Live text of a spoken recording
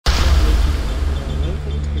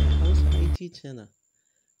Turanci channel.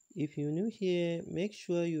 If you're new here, make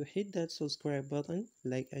sure you hit that subscribe button,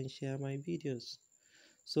 like and share my videos.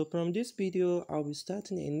 So from this video, I'll be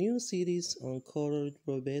starting a new series on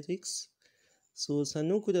CorelDraw Basics. So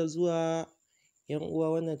sannu ku da zuwa ‘yan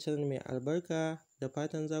uwa wannan channel mai albarka, da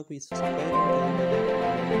fatan za ku yi subscribe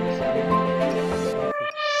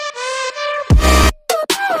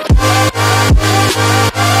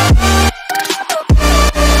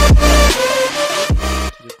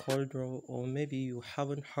Corel Draw, or maybe you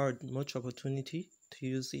haven't had much opportunity to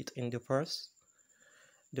use it in the past.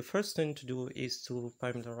 The first thing to do is to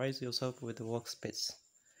familiarize yourself with the workspace.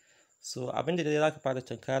 So abin da dai zaka fara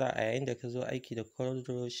tunkara a yayin da ka zo aiki da Corel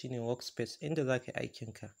Draw shine workspace inda zaka yi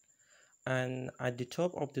aikinka. And at the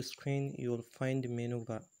top of the screen you will find the menu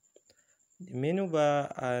bar. The menu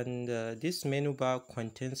bar, and this menu bar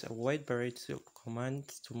contains a wide variety of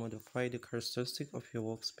commands to modify the characteristics of your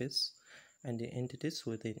workspace and the entities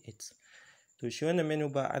within it. To shi wannan menu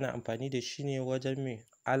bar ana amfani da shi ne wajen mai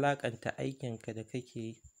alakanta aikinka da kake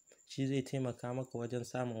yi. Shi zai taimaka maka wajen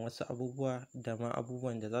samun wasu abubuwa da ma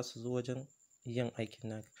abubuwan da za su zo wajen yin aikin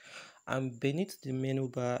naka. And beneath the menu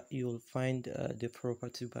bar you will find the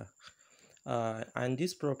property bar. And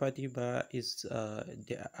this property bar is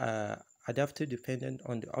adaptive dependent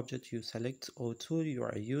on the object you select or tool you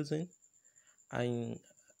are using. And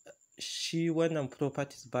shi wannan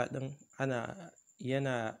properties bar din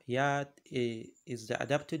is the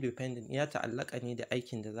adaptive dependent, ya ta'allaka ne da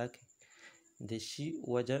aikin da zaka yi da shi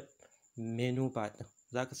wajen menu bar din.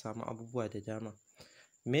 Zaka samu abubuwa da dama.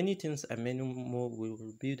 Many things and many more, we will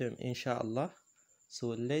review them inshallah. So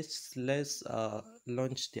let's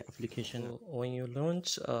launch the application. So when you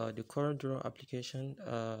launch the Corel Draw application,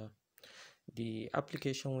 the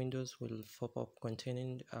application windows will pop up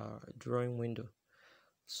containing drawing window.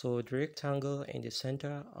 So the rectangle in the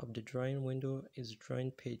center of the drawing window is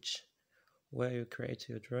drawing page, where you create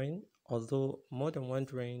your drawing, although more than one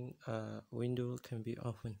drawing window can be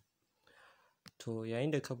opened. To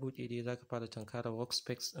yayin da ka buɗe dai zaka fara tunkara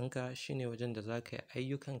workspace ɗinka, shine wajen da zaka yi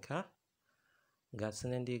ayyukanka ga su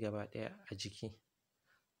nan dai gaba ɗaya a jiki.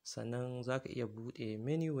 Sannan zaka iya buɗe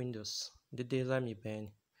many windows, duk dai za mu yi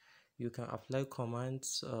bayani. You can apply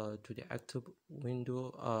commands to the active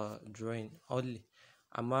window drawing only.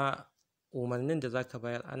 Amma umarnin da zaka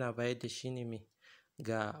bayar ana bayar da shi ne mai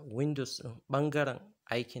ga windows ɗin ɓangaren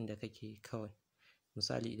aikin da kake yi kawai.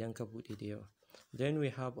 Misali idan ka buɗe da yawa. Then we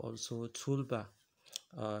have also toolbar.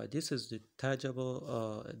 This is the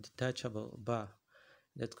detachable bar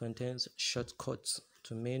that contains shortcuts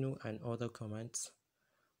to menu and other commands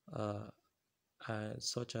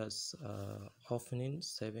such as opening,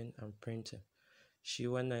 saving and printing. Shi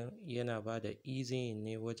wannan yana ba da easy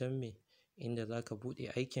ne wajen me inda zaka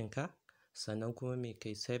buɗe aikinka, sannan kuma me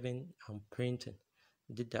kai saving and printing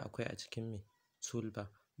duk da akwai a cikin me toolbar.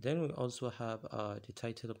 Then we also have the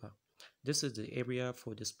title bar. This is the area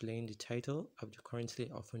for displaying the title of the currently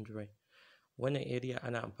open drawing. Wannan area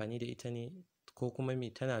ana amfani da ita ne ko kuma me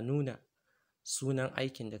tana nuna sunan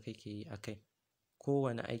aikin da kake yi a kai.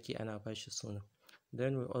 Kowane aiki ana ba shi suna.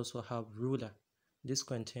 Then we also have ruler. This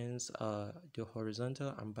contains the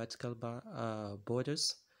horizontal and vertical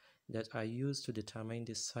borders that are used to determine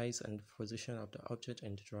the size and position of the object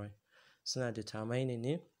in the drawing. Suna determining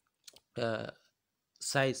ne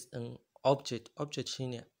size ɗin object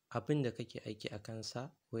shine abin da kake aiki a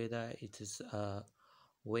kansa, whether it is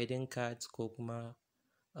wedding cards ko kuma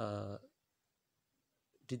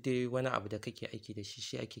duk dai wani abu da kake aiki da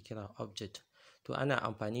shi ake kira object. To ana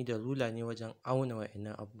amfani da ruler ne wajen auna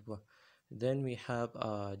wa'annan abubuwa. Then we have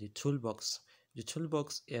the toolbox. The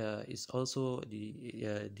toolbox is also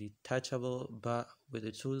the detachable bar with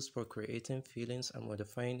the tools for creating feelings and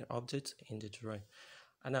modifying objects in the drawing.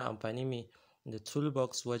 Ana amfani me da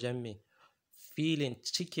toolbox wajen me filin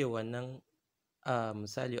cike wannan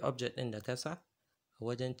misali object ɗin da ka sa,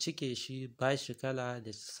 wajen cike shi, ba shi kala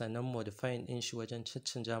da sannan modifying ɗin shi wajen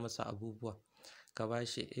caccanja masa abubuwa. Ka ba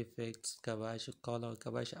shi effects, ka ba shi color,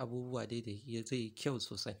 ka ba shi abubuwa dai da zai yi kyau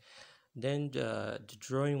sosai. Then the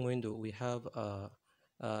drawing window, we have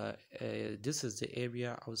this is the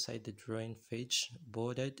area outside the drawing page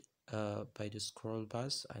bordered by the scroll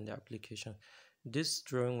bars and the application. This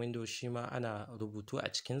drawing window shi ma ana rubutu a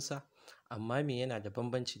cikinsa, amma me yana da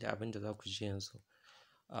bambanci da abin da za ku ji yanzu.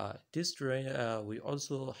 This drawing, we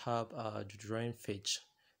also have the drawing page.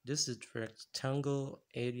 This is the rectangle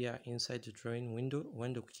area inside the drawing window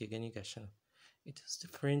wanda kuke gani gashi nan. It is the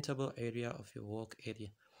printable area of your work area.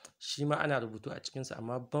 Shi ma ana rubutu a cikinsa,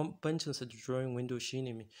 amma bambancinsa da drawing window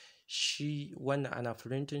shine me shi wannan ana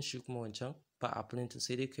printing, shi kuma wancan ba a printing,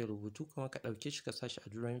 sai dai kai rubutu kuma ka ɗauke shi ka sa shi a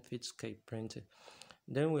drawing page kai printing.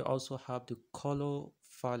 Then we also have the color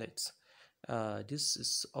palette. This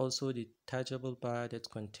is also the detachable bar that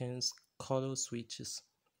contains color switches.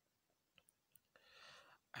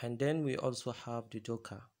 And then we also have the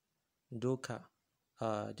docker.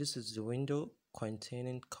 This is the window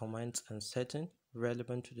containing commands and settings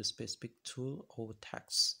relevant to the specific tool or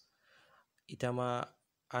task. Ita ma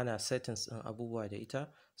ana settings ɗin abubuwa da ita.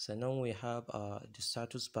 Sannan we have the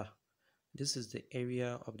status bar. This is the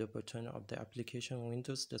area of the button of the application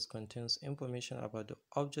windows that contains information about the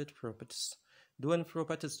object properties. Duk wani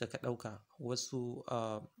properties da ka ɗauka, wasu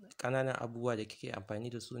ƙananan abubuwa da kake amfani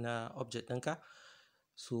da su na object ɗinka,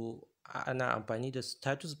 so ana amfani da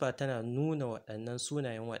status bar tana nuna waɗannan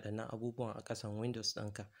sunayen waɗannan abubuwan a ƙasan windows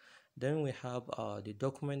ɗinka. Then we have the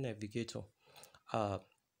document navigator.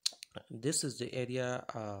 This is the area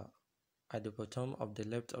at the bottom of the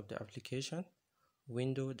left of the application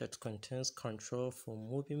window that contains control for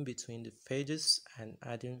moving between the pages and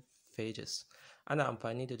adding pages. Ana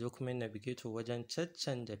amfani da document navigator wajen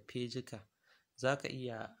caccanja pejika. Za ka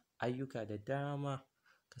iya ayyuka da dama,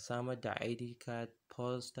 ka samar da ID card,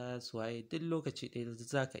 posters, waye, duk lokaci ɗaya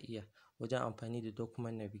za ka iya wajen amfani da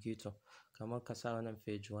document navigator. Kamar ka sa wannan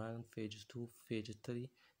page 1, page 2, page 3,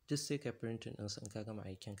 duk sai ka printing ɗinsu in ka gama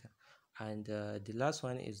aikinka. And the last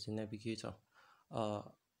one is the navigator.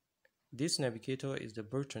 This navigator is the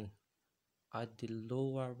button at the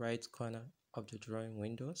lower right corner of the drawing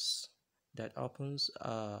windows that opens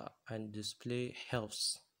and display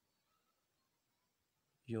helps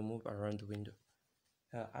you move around the window.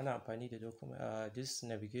 Ana amfani da this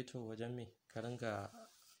navigator wajen me ka ringa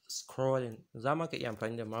scrolling. Za ma ka iya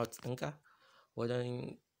amfani da mouse ɗinka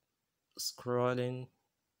wajen scrolling,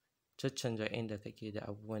 caccanja inda kake da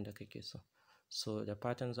abubuwan da kake so. So da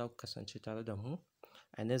fatan za ku kasance tare da mu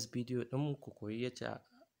a next video ɗin ku koyi yadda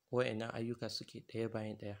wa'annan ayyuka suke ɗaya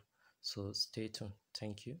bayan ɗaya. So stay tuned.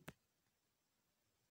 Thank you.